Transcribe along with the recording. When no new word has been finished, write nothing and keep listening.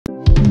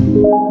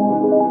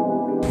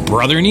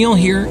Brother Neil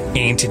here,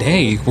 and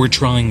today we're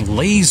trying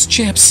Lay's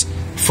chips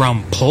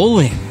from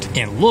Poland.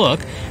 And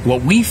look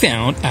what we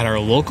found at our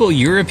local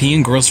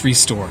European grocery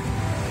store.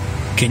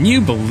 Can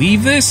you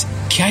believe this?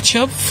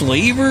 Ketchup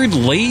flavored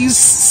Lay's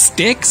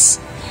sticks?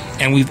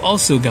 And we've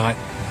also got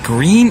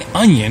green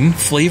onion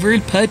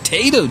flavored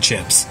potato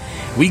chips.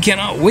 We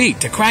cannot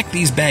wait to crack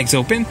these bags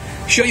open,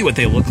 show you what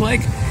they look like,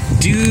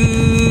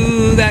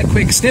 do that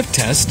quick sniff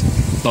test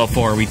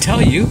before we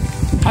tell you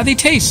how they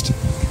taste.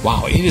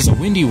 Wow, it is a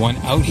windy one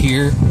out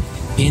here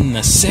in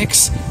the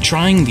 6,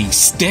 trying these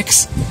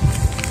sticks.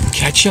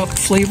 Ketchup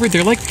flavored,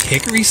 they're like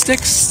hickory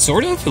sticks,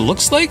 sort of, it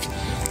looks like,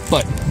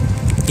 but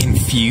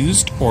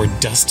infused or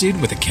dusted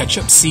with a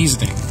ketchup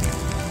seasoning.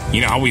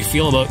 You know how we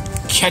feel about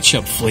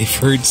ketchup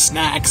flavored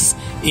snacks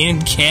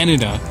in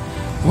Canada.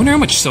 I wonder how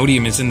much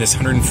sodium is in this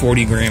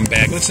 140 gram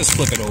bag. Let's just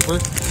flip it over.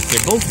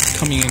 They're both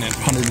coming in at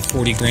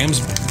 140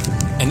 grams,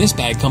 and this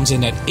bag comes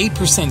in at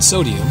 8%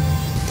 sodium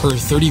per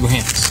 30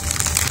 grams.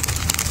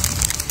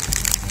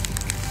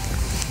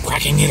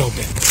 Cracking it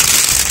open.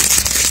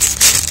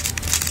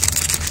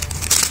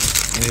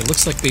 And it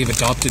looks like they've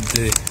adopted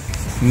the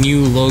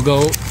new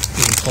logo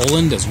in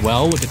Poland as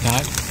well. Look at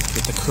that,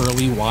 with the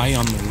curly Y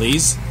on the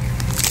Lay's.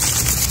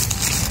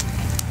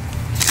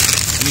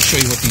 Let me show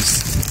you what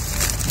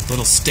these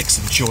little sticks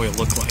of joy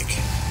look like.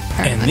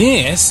 And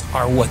this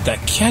are what the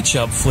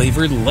ketchup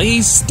flavored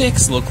Lay's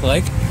sticks look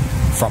like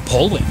from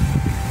Poland.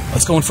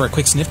 Let's go in for a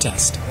quick sniff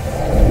test.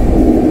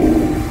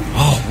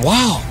 Oh,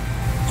 wow.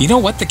 You know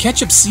what? The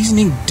ketchup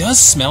seasoning does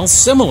smell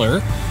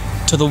similar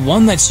to the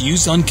one that's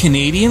used on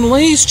Canadian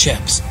Lay's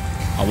chips.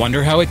 I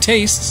wonder how it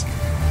tastes.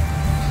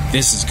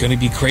 This is going to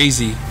be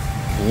crazy.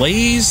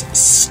 Lay's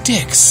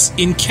sticks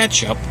in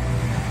ketchup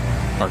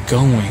are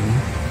going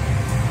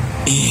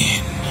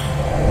in.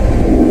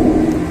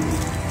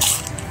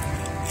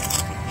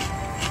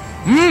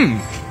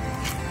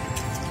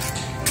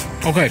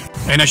 Okay,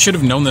 and I should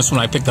have known this when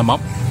I picked them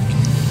up.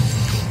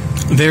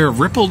 They're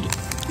rippled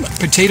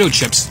potato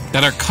chips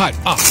that are cut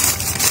up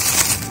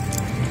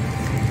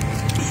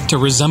to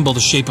resemble the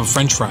shape of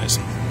French fries.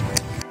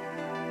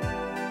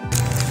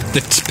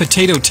 The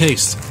potato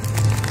taste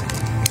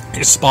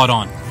is spot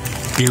on.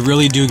 You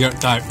really do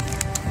get that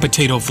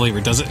potato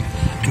flavor, does it?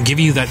 And give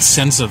you that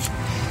sense of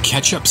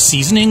ketchup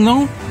seasoning,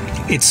 though.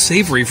 It's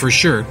savory for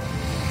sure,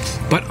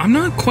 but I'm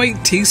not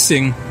quite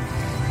tasting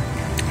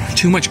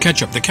too much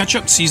ketchup. The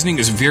ketchup seasoning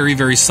is very,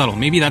 very subtle.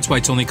 Maybe that's why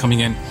it's only coming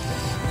in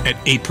at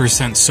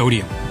 8%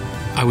 sodium.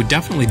 I would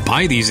definitely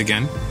buy these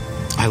again.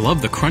 I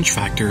love the crunch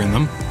factor in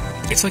them.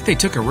 It's like they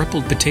took a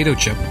rippled potato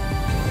chip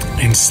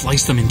and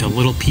sliced them into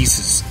little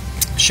pieces.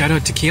 Shout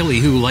out to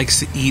Kaylee, who likes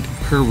to eat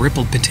her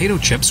rippled potato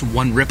chips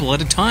one ripple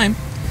at a time.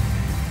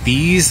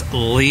 These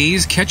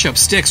Lay's ketchup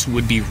sticks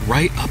would be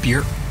right up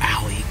your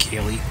alley,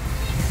 Kaylee.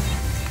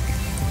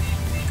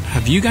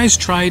 Have you guys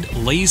tried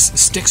Lay's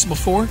sticks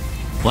before?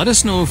 Let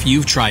us know if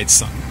you've tried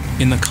some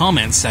in the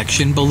comments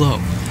section below.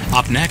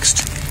 Up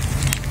next,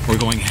 we're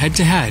going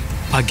head-to-head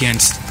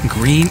against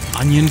green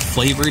onion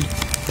flavored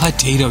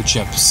potato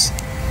chips.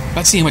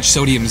 Let's see how much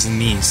sodium is in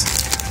these.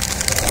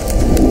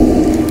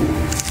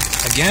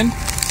 Again,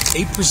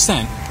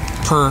 8%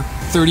 per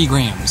 30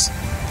 grams,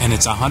 and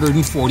it's a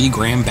 140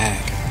 gram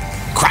bag.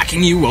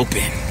 Cracking you open.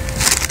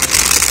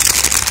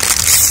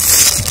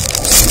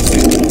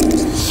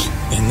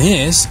 And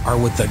this are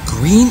what the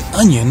green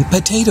onion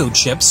potato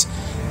chips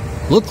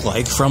look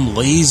like from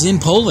Lay's in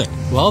Poland.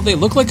 Well, they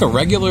look like a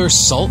regular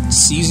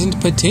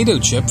salt-seasoned potato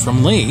chip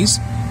from Lay's.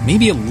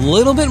 Maybe a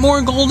little bit more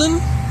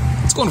golden.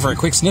 Let's go in for a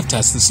quick sniff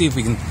test and see if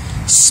we can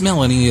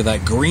smell any of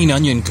that green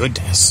onion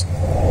goodness.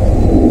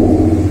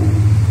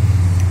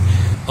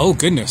 Oh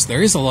goodness,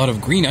 there is a lot of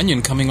green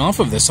onion coming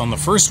off of this on the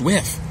first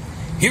whiff.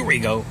 Here we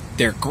go.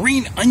 They're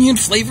green onion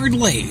flavored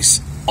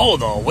Lay's, all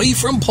the way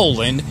from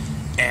Poland,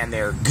 and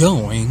they're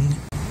going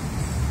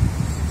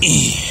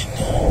in.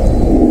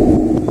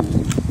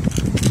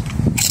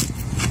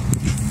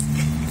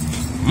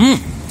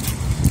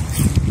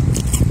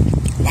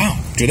 Wow,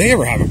 do they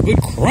ever have a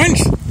good crunch?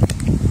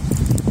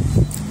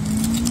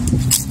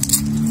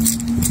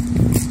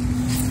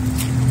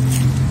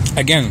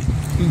 Again,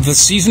 the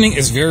seasoning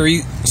is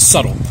very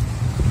subtle.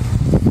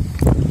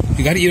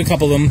 You gotta eat a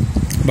couple of them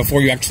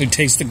before you actually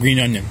taste the green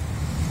onion.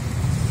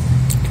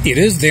 It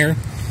is there,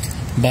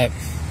 but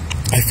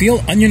I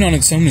feel onion on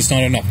its own is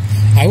not enough.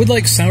 I would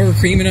like sour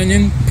cream and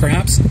onion,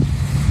 perhaps,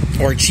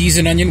 or cheese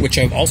and onion, which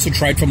I've also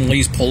tried from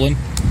Lay's Poland,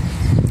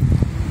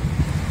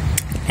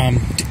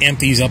 to amp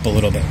these up a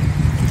little bit.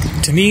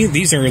 To me,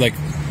 these are like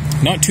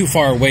not too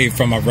far away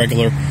from a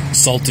regular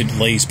salted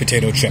Lay's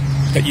potato chip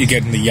that you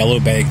get in the yellow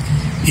bag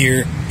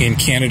here in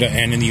Canada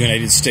and in the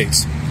United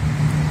States.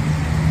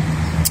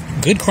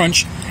 Good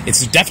crunch.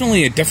 It's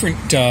definitely a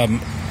different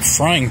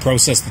frying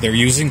process that they're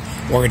using,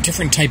 or a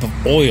different type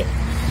of oil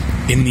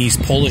in these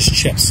Polish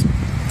chips.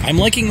 I'm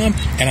liking them,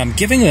 and I'm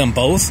giving them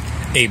both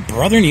a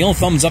Brother Neil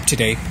thumbs up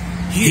today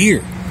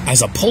here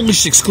as a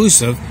Polish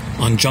exclusive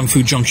on Junk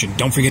Food Junction.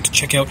 Don't forget to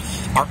check out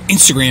our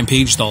Instagram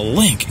page. The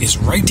link is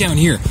right down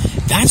here.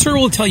 That's where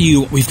we'll tell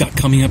you what we've got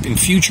coming up in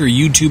future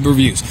YouTube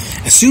reviews.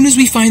 As soon as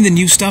we find the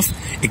new stuff,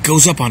 it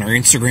goes up on our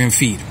Instagram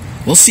feed.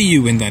 We'll see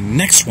you in the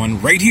next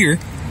one right here,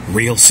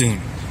 real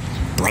soon.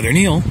 Brother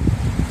Neil,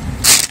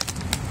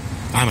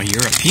 I'm a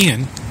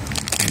European,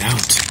 and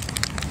out.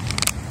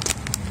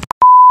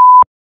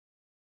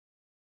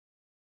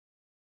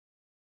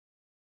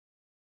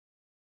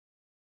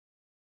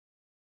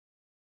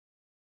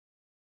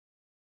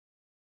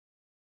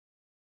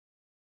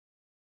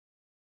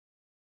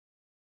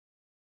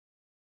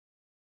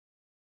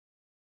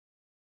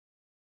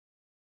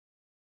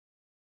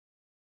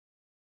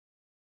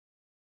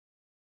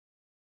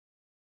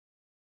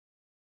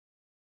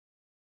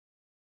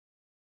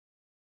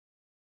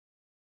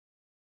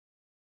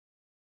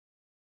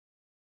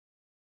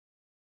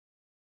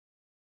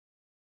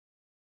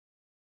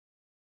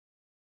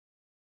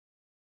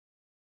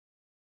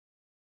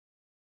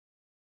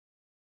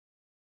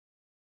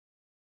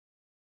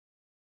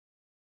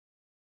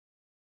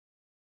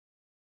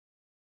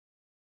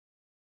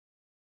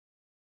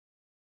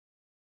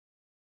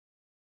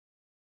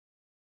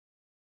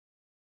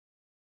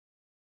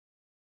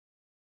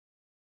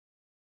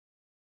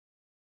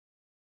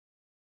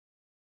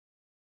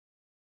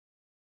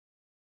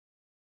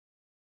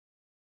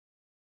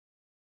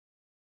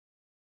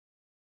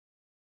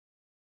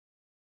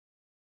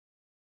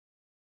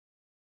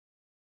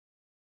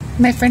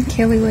 My friend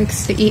Kaylee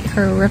likes to eat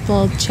her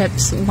rippled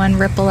chips one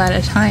ripple at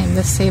a time.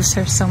 This saves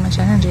her so much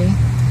energy.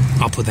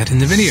 I'll put that in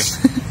the video.